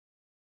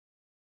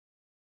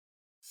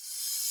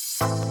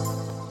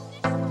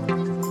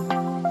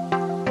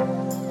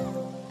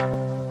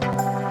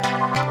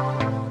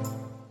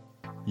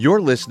You're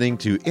listening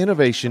to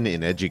Innovation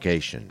in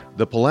Education,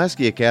 the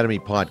Pulaski Academy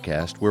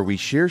podcast where we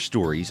share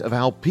stories of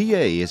how PA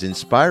is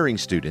inspiring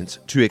students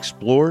to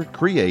explore,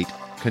 create,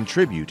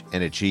 contribute,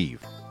 and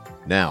achieve.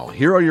 Now,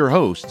 here are your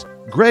hosts,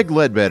 Greg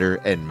Ledbetter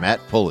and Matt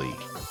Pulley.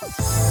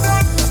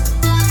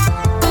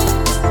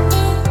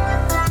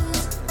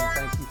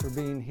 Thank you for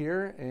being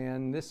here,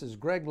 and this is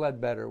Greg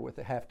Ledbetter with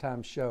the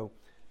Halftime Show.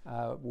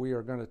 We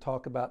are going to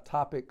talk about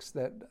topics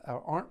that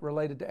aren't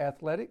related to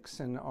athletics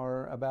and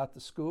are about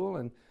the school.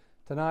 And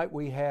tonight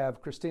we have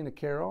Christina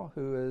Carroll,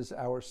 who is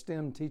our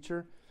STEM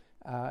teacher,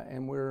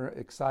 and we're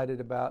excited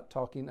about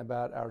talking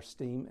about our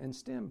STEAM and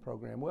STEM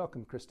program.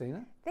 Welcome,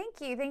 Christina.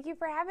 Thank you. Thank you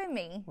for having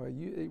me. Well,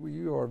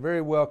 you are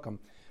very welcome.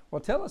 Well,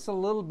 tell us a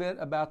little bit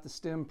about the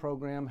STEM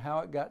program, how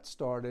it got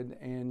started,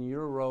 and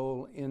your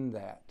role in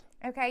that.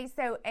 Okay,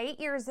 so 8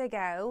 years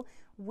ago,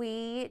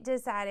 we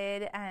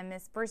decided,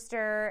 Ms.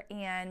 Brewster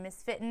and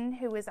Ms. Fitton,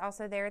 who was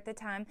also there at the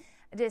time,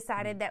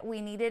 decided that we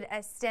needed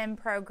a STEM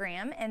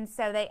program, and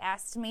so they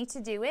asked me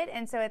to do it.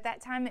 And so at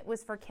that time, it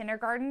was for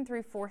kindergarten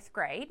through fourth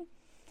grade.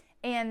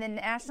 And the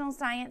National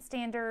Science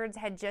Standards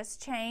had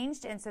just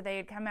changed, and so they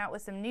had come out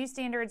with some new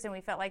standards, and we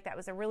felt like that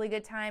was a really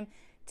good time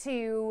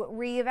to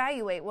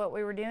reevaluate what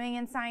we were doing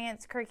in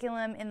science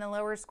curriculum in the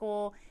lower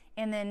school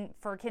and then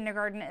for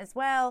kindergarten as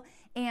well,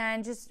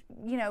 and just,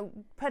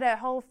 put a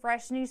whole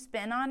fresh new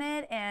spin on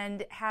it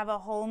and have a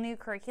whole new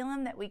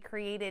curriculum that we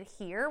created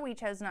here. We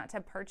chose not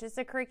to purchase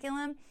a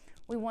curriculum.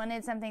 We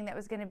wanted something that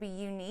was going to be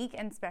unique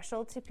and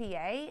special to PA,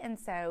 and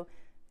so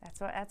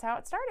that's how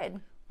it started.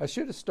 I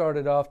should have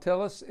started off.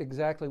 Tell us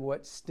exactly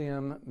what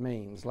STEM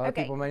means. A lot of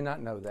people may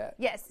not know that.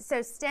 Yes,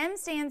 so STEM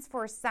stands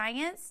for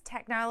science,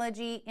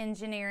 technology,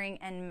 engineering,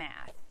 and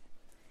math.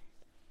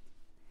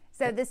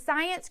 So the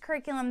science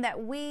curriculum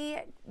that we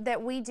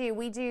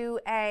do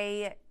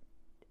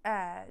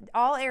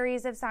all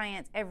areas of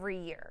science every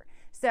year.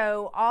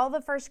 So all the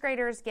first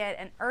graders get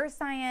an earth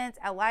science,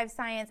 a life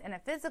science, and a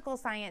physical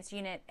science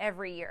unit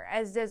every year,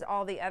 as does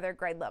all the other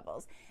grade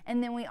levels.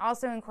 And then we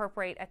also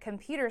incorporate a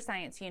computer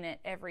science unit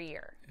every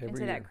year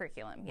into that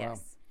curriculum.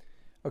 Yes.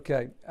 Wow.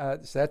 Okay,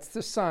 so that's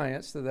the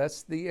science, so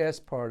that's the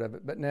S part of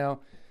it. But now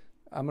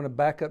I'm going to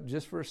back up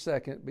just for a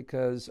second,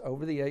 because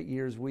over the 8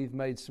 years we've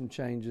made some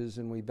changes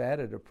and we've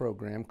added a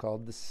program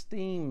called the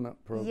STEAM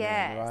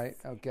program, right?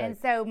 Okay. And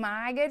so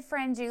my good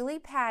friend Julie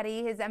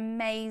Patty is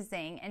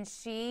amazing, and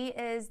she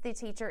is the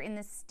teacher in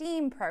the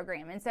STEAM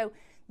program. And so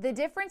the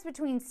difference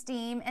between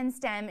STEAM and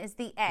STEM is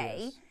the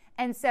A, yes.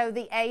 And so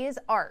the A is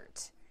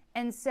art.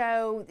 And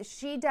so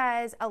she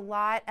does a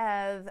lot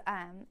of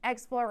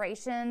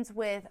explorations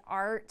with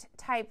art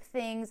type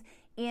things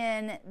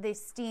in the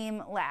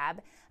STEAM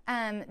lab.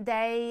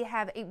 They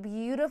have a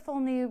beautiful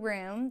new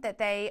room that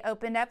they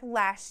opened up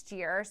last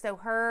year. So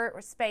her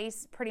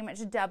space pretty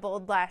much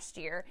doubled last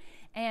year.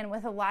 And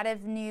with a lot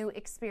of new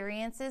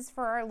experiences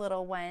for our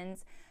little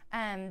ones,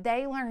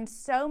 they learned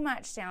so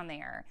much down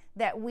there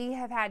that we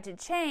have had to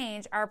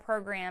change our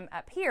program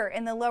up here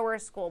in the lower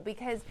school,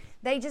 because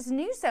they just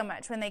knew so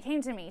much when they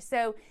came to me.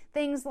 So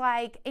things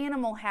like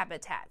animal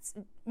habitats,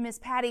 Miss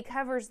Patty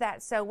covers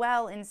that so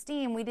well in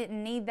STEAM. We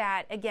didn't need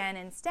that again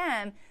in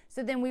STEM.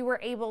 So then we were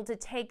able to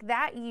take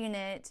that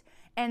unit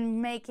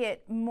and make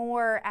it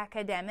more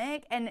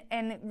academic and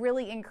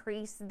really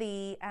increase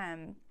the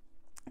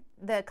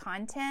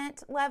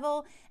content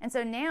level. And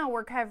so now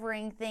we're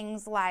covering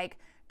things like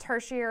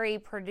tertiary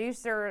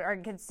producer or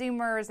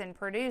consumers and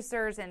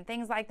producers and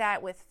things like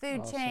that with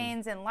food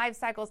chains and life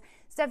cycles,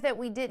 stuff that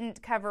we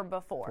didn't cover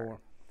before.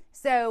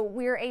 So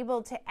we're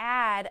able to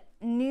add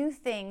new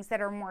things that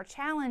are more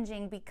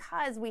challenging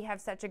because we have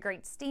such a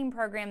great STEAM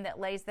program that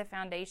lays the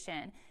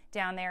foundation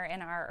down there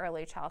in our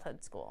early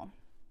childhood school.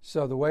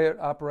 So the way it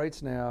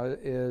operates now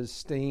is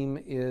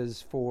STEAM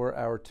is for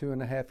our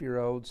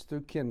 2.5-year-olds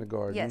through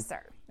kindergarten. Yes,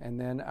 sir. And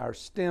then our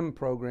STEM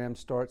program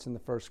starts in the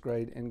first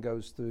grade and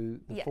goes through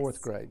the fourth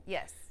grade.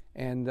 Yes.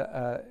 And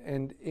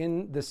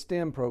in the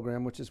STEM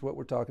program, which is what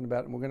we're talking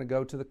about, and we're going to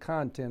go to the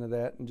content of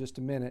that in just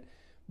a minute,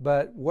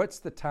 but what's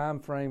the time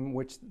frame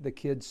which the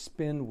kids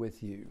spend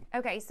with you?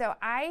 Okay, so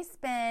I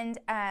spend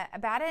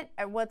about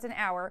an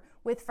hour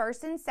with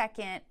first and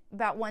second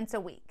about once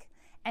a week.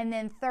 And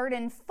then third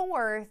and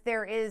fourth,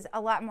 there is a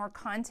lot more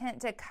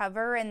content to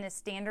cover, and the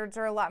standards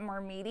are a lot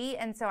more meaty,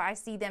 and so I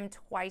see them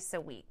twice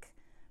a week.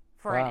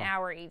 For an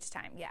hour each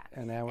time, yeah.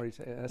 An hour each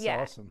time, that's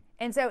awesome.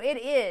 And so it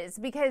is,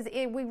 because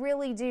we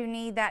really do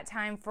need that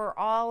time for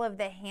all of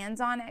the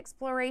hands-on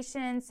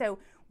exploration. So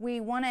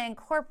we want to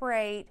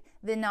incorporate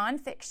the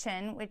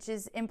nonfiction, which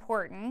is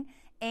important,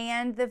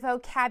 and the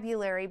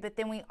vocabulary, but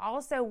then we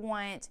also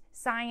want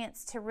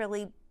science to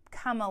really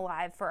come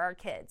alive for our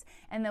kids.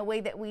 And the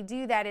way that we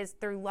do that is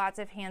through lots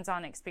of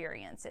hands-on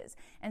experiences.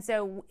 And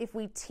so if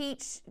we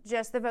teach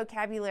just the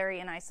vocabulary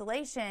in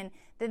isolation,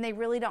 then they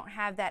really don't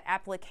have that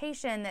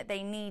application that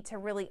they need to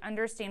really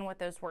understand what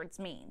those words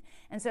mean.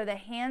 And so the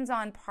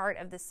hands-on part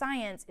of the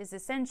science is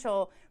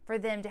essential for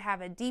them to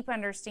have a deep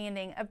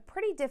understanding of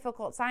pretty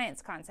difficult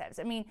science concepts.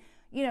 I mean,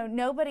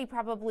 nobody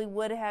probably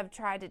would have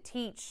tried to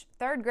teach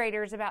third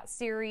graders about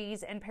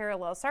series and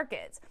parallel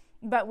circuits,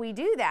 but we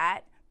do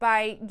that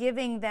by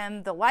giving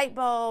them the light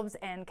bulbs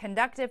and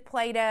conductive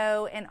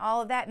Play-Doh, and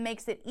all of that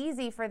makes it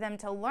easy for them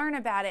to learn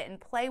about it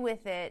and play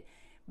with it,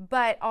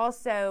 but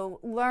also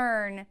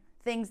learn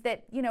things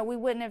that we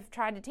wouldn't have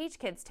tried to teach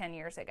kids 10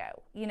 years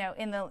ago,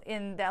 in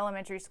the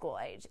elementary school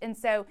age. And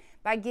so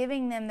by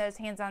giving them those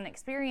hands-on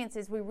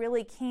experiences, we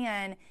really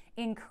can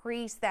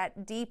increase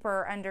that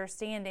deeper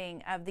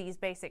understanding of these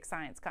basic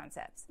science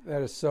concepts.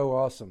 That is so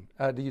awesome.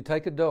 Do you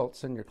take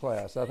adults in your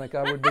class? I think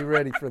I would be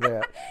ready for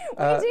that.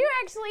 We do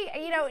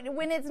actually,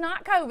 when it's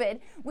not COVID,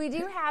 we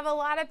do have a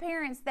lot of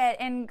parents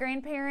and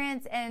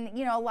grandparents and,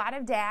 a lot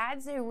of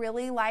dads who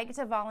really like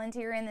to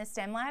volunteer in the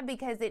STEM lab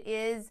because it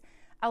is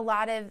a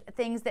lot of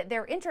things that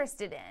they're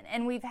interested in.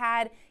 And we've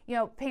had,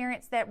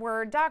 parents that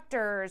were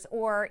doctors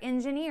or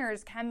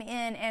engineers come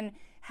in and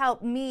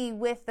help me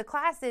with the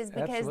classes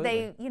because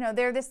Absolutely.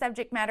 they're the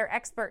subject matter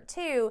expert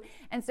too.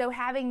 And so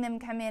having them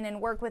come in and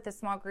work with a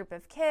small group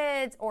of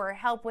kids or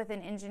help with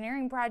an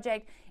engineering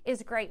project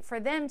is great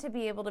for them to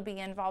be able to be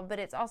involved, but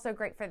it's also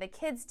great for the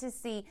kids to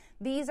see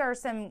these are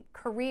some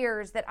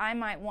careers that I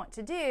might want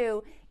to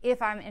do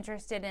if I'm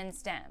interested in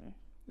STEM.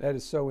 That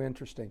is so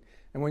interesting.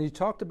 And when you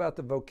talked about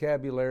the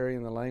vocabulary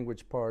and the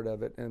language part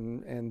of it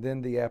and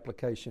then the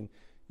application,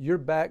 your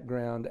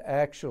background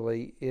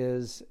actually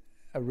is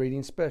a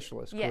reading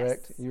specialist, yes,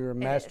 correct? You're a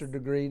master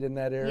degree in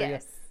that area?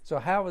 Yes. So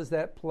how has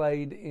that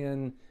played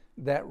in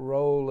that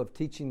role of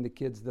teaching the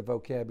kids the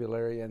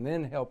vocabulary and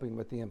then helping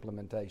with the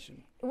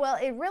implementation? Well,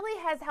 it really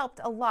has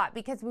helped a lot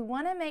because we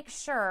want to make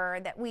sure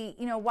that we,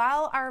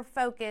 while our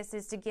focus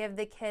is to give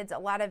the kids a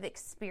lot of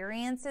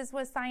experiences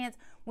with science,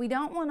 we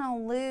don't want to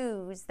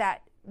lose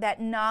that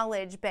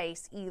knowledge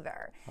base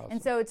either. Awesome.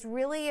 And so it's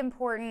really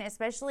important,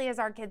 especially as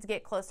our kids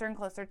get closer and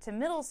closer to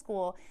middle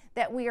school,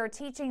 that we are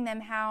teaching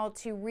them how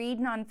to read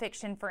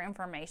nonfiction for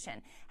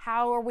information.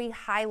 How are we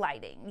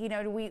highlighting? We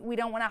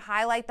don't want to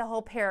highlight the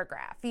whole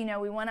paragraph. We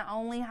want to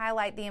only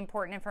highlight the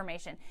important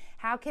information.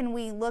 How can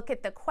we look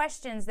at the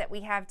questions that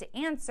we have to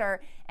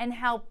answer and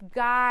help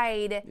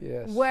guide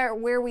Yes.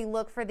 where we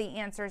look for the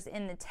answers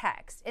in the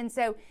text? And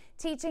so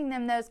teaching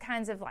them those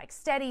kinds of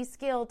study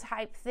skill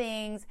type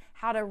things,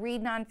 how to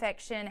read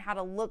nonfiction, how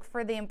to look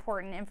for the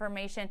important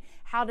information,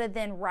 how to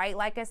then write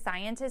like a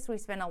scientist. We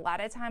spend a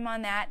lot of time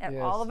on that at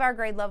Yes. all of our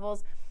grade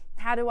levels.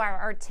 How do I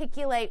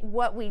articulate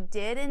what we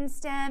did in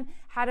STEM?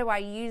 How do I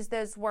use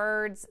those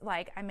words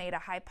like I made a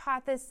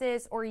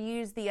hypothesis or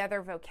use the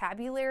other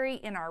vocabulary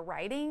in our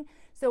writing?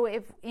 So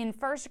if in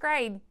first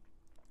grade,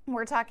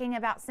 we're talking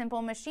about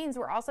simple machines,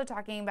 we're also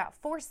talking about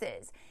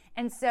forces.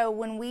 And so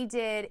when we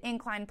did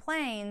inclined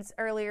planes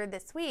earlier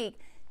this week,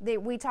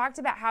 we talked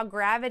about how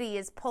gravity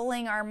is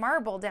pulling our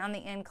marble down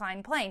the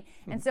inclined plane.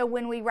 And so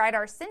when we write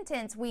our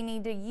sentence, we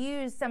need to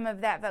use some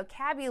of that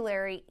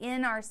vocabulary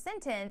in our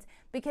sentence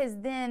because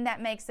then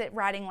that makes it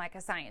writing like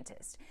a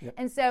scientist. Yep.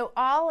 And so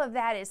all of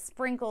that is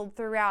sprinkled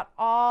throughout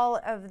all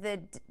of the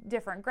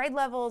different grade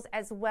levels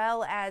as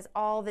well as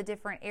all the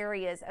different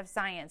areas of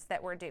science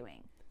that we're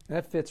doing.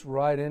 That fits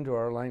right into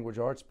our language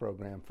arts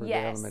program for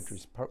Yes. the elementary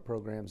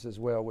programs as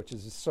well, which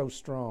is so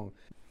strong.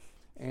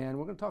 And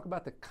we're going to talk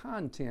about the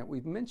content.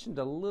 We've mentioned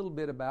a little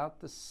bit about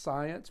the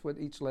science, what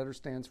each letter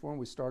stands for, and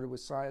we started with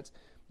science.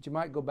 But you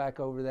might go back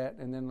over that,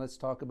 and then let's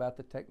talk about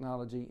the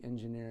technology,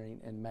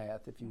 engineering, and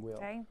math, if you will.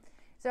 Okay.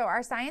 So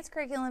our science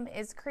curriculum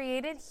is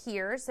created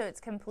here, so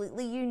it's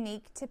completely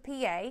unique to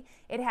PA.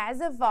 It has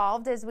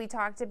evolved, as we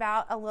talked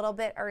about a little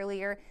bit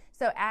earlier.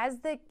 So as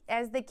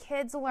the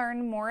kids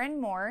learn more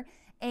and more,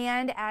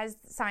 and as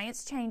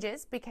science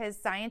changes, because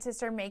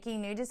scientists are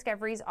making new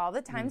discoveries all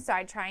the time, so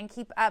I try and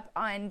keep up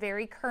on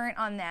very current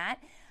on that.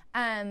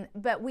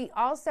 But we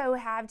also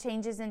have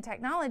changes in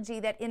technology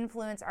that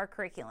influence our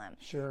curriculum.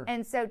 Sure.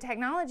 And so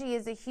technology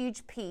is a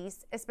huge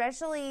piece,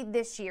 especially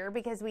this year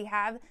because we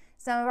have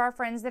some of our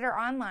friends that are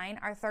online.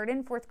 Our third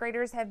and fourth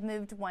graders have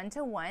moved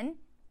one-to-one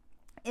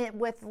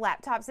with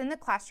laptops in the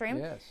classroom.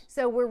 Yes.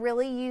 So we're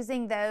really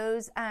using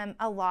those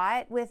a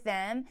lot with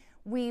them.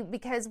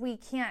 Because we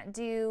can't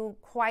do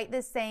quite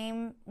the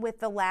same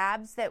with the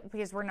labs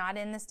because we're not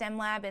in the STEM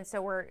lab and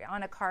so we're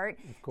on a cart.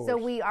 Of course. So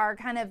we are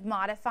kind of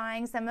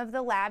modifying some of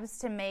the labs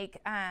to make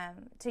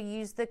to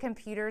use the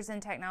computers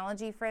and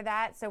technology for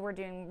that. So we're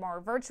doing more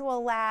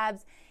virtual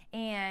labs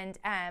and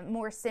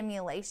more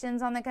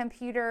simulations on the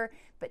computer,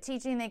 but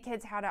teaching the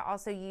kids how to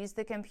also use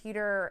the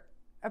computer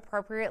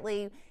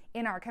appropriately.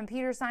 In our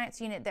computer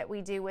science unit that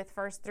we do with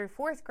first through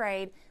fourth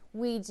grade,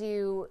 we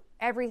do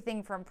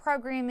everything from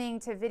programming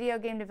to video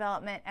game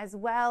development as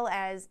well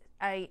as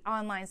an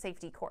online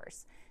safety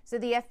course. So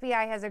the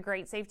FBI has a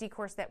great safety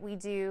course that we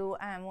do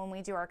when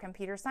we do our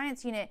computer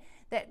science unit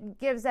that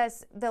gives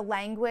us the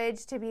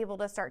language to be able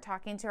to start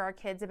talking to our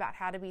kids about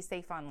how to be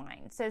safe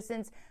online. So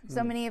since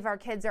so many of our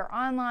kids are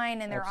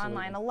online and they're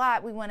online a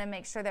lot, we want to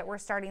make sure that we're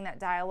starting that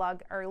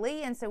dialogue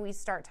early. And so we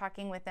start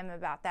talking with them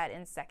about that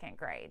in second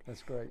grade.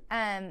 That's great.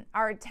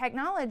 Our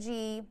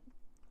technology,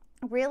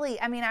 really,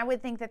 I mean, I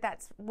would think that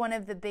that's one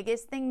of the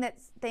biggest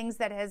things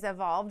that has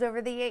evolved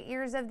over the 8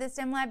 years of the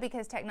STEM Lab,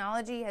 because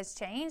technology has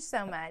changed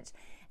so much.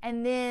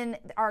 And then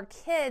our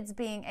kids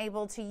being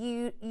able to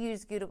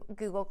use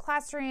Google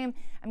Classroom.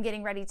 I'm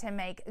getting ready to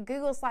make a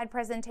Google slide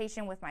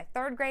presentation with my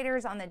third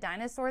graders on the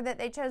dinosaur that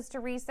they chose to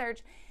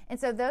research. And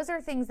so those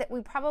are things that we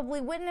probably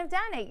wouldn't have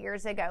done 8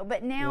 years ago,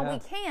 but now we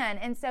can.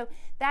 And so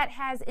that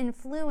has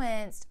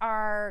influenced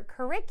our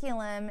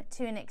curriculum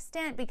to an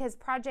extent, because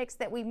projects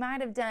that we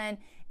might have done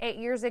 8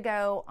 years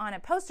ago on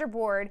a poster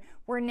board,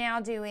 we're now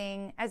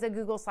doing as a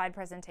Google slide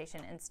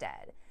presentation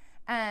instead.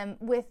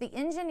 With the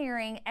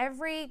engineering,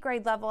 every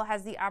grade level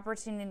has the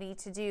opportunity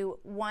to do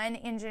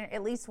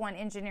at least one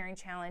engineering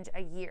challenge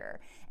a year.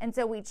 And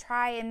so we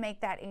try and make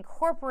that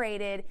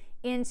incorporated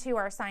into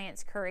our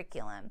science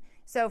curriculum.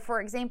 So for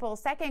example,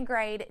 second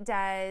grade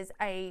does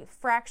a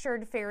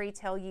fractured fairy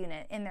tale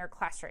unit in their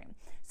classroom.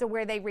 So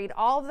where they read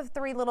all the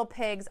Three Little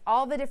Pigs,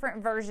 all the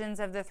different versions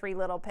of the Three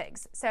Little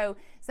Pigs. So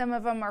some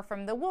of them are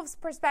from the wolf's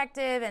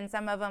perspective, and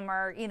some of them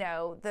are,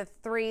 the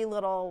Three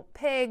Little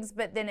Pigs,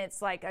 but then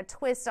it's like a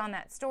twist on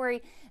that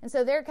story. And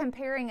so they're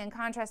comparing and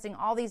contrasting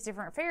all these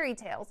different fairy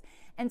tales.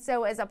 And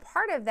so as a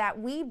part of that,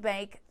 we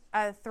make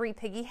a Three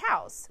Piggy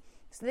house.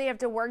 So they have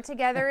to work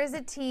together as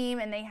a team,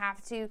 and they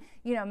have to,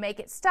 make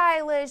it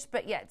stylish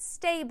but yet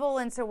stable.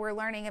 And so we're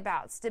learning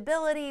about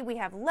stability. We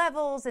have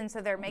levels, and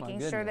so they're making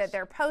sure that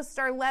their posts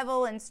are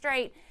level and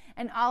straight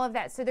and all of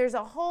that. So there's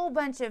a whole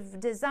bunch of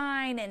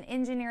design and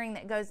engineering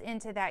that goes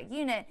into that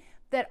unit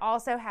that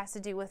also has to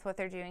do with what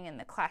they're doing in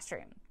the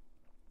classroom.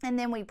 And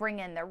then we bring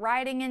in the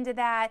writing into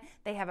that.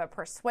 They have a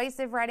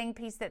persuasive writing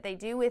piece that they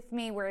do with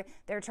me where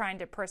they're trying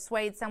to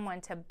persuade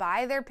someone to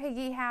buy their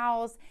piggy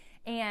house.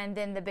 And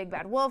then the big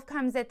bad wolf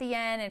comes at the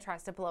end and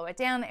tries to blow it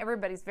down.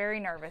 Everybody's very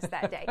nervous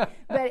that day.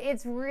 But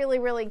it's really,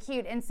 really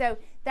cute. And so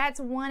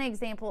that's one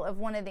example of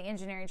one of the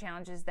engineering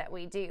challenges that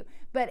we do.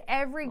 But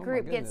every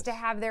group gets to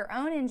have their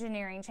own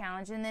engineering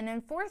challenge. And then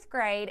in fourth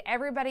grade,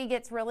 everybody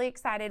gets really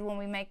excited when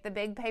we make the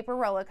big paper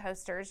roller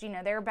coasters.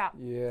 They're about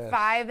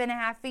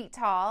 5.5 feet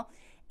tall.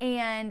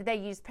 And they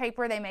use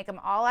paper. They make them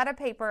all out of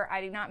paper.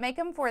 I do not make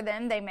them for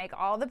them. They make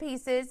all the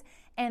pieces.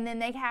 And then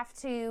they have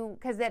to,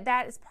 because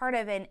that is part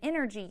of an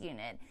energy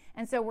unit.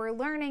 And so we're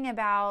learning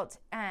about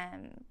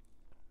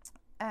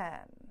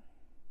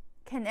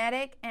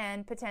kinetic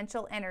and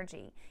potential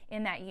energy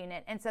in that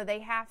unit. And so they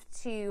have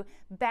to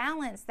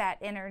balance that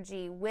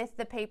energy with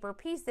the paper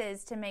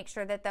pieces to make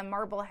sure that the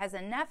marble has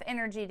enough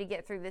energy to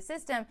get through the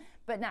system,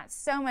 but not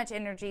so much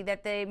energy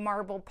that the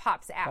marble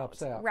pops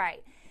out.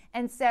 Right.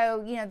 And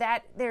so,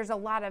 that there's a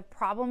lot of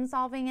problem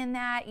solving in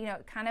that.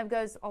 It kind of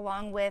goes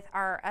along with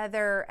our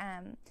other,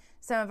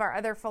 some of our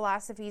other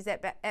philosophies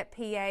at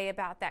PA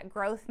about that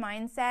growth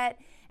mindset.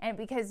 And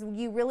because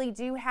you really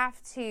do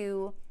have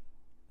to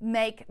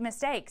make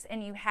mistakes,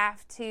 and you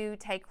have to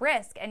take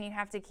risk, and you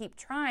have to keep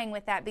trying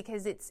with that,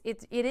 because it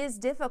is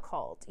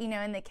difficult,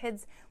 and the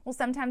kids will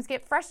sometimes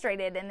get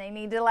frustrated and they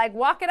need to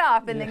walk it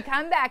off and then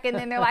come back, and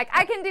then they're like,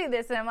 I can do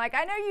this, and I'm like,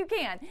 I know you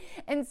can.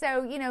 And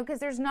so, because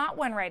there's not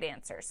one right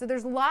answer, so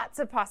there's lots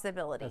of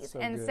possibilities.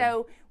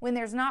 So when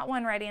there's not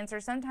one right answer,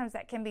 sometimes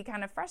that can be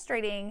kind of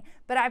frustrating.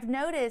 But I've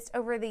noticed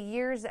over the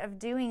years of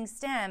doing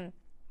STEM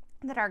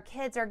that our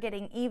kids are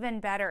getting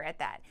even better at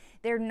that.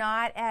 They're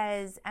not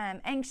as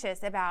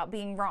anxious about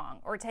being wrong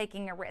or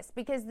taking a risk,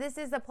 because this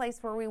is a place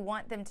where we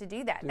want them to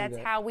do that. That's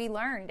how we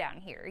learn down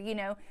here.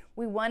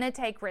 We want to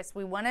take risks.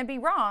 We want to be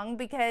wrong,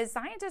 because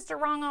scientists are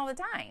wrong all the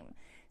time.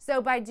 So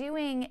by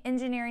doing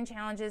engineering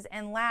challenges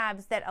and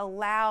labs that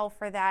allow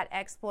for that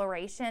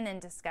exploration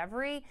and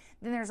discovery,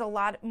 then there's a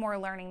lot more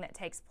learning that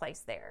takes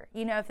place there.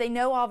 If they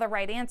know all the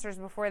right answers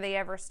before they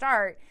ever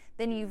start,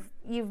 then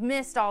you've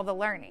missed all the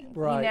learning.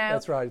 Right,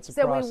 that's right. It's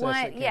a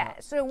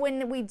process. So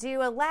when we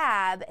do a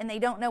lab and they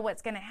don't know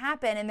what's going to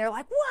happen, and they're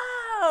like,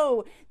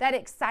 whoa, that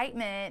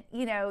excitement,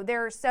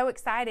 they're so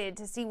excited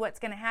to see what's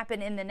going to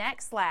happen in the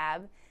next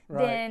lab.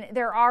 Then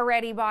they're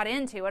already bought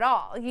into it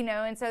all,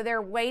 and so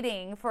they're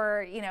waiting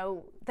for,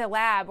 the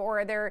lab,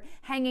 or they're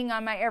hanging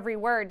on my every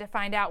word to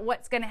find out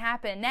what's going to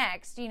happen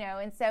next,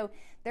 and so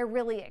they're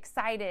really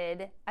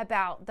excited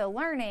about the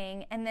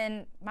learning. And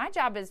then my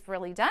job is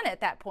really done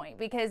at that point,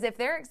 because if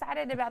they're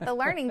excited about the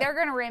learning, they're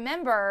going to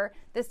remember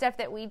the stuff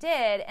that we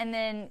did, and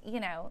then,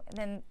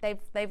 then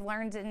they've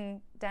learned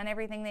and done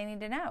everything they need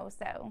to know.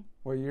 So,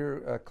 well, you're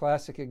a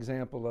classic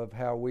example of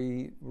how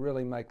we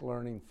really make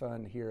learning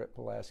fun here at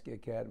Pulaski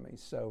Academy.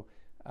 So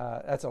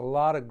that's a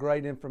lot of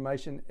great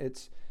information.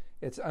 It's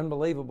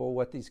unbelievable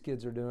what these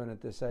kids are doing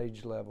at this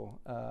age level,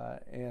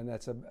 and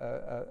that's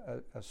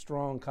a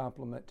strong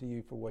compliment to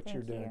you for what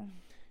you're doing.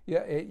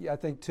 Yeah, I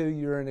think too,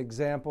 you're an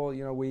example.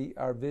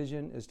 Our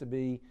vision is to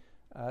be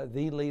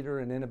the leader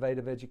in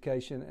innovative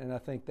education, and I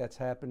think that's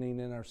happening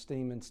in our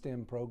STEAM and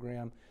STEM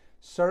program.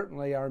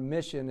 Certainly our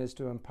mission is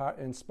to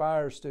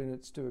inspire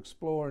students to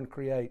explore and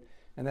create,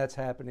 and that's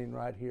happening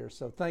right here.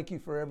 So thank you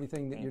for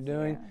everything that you're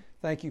doing.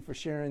 Thank you for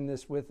sharing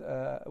this with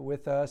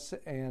us,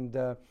 and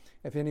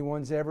if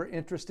anyone's ever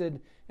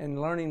interested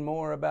in learning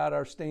more about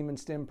our STEAM and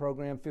STEM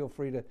program, feel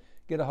free to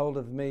get a hold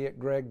of me at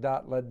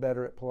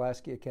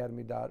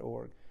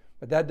greg.ledbetter@pulaskiacademy.org.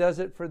 But that does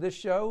it for this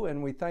show,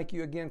 and we thank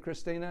you again,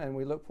 Christina, and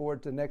we look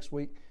forward to next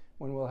week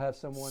when we'll have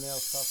someone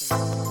else talking.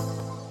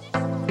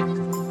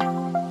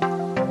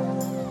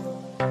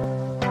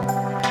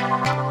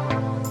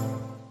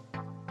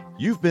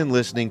 You've been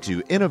listening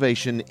to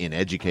Innovation in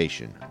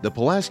Education, the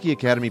Pulaski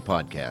Academy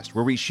podcast,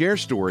 where we share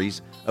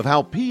stories of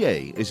how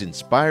PA is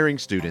inspiring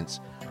students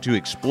to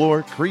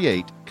explore,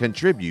 create,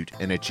 contribute,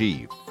 and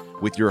achieve,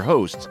 with your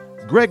hosts,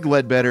 Greg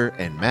Ledbetter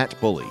and Matt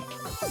Pulley.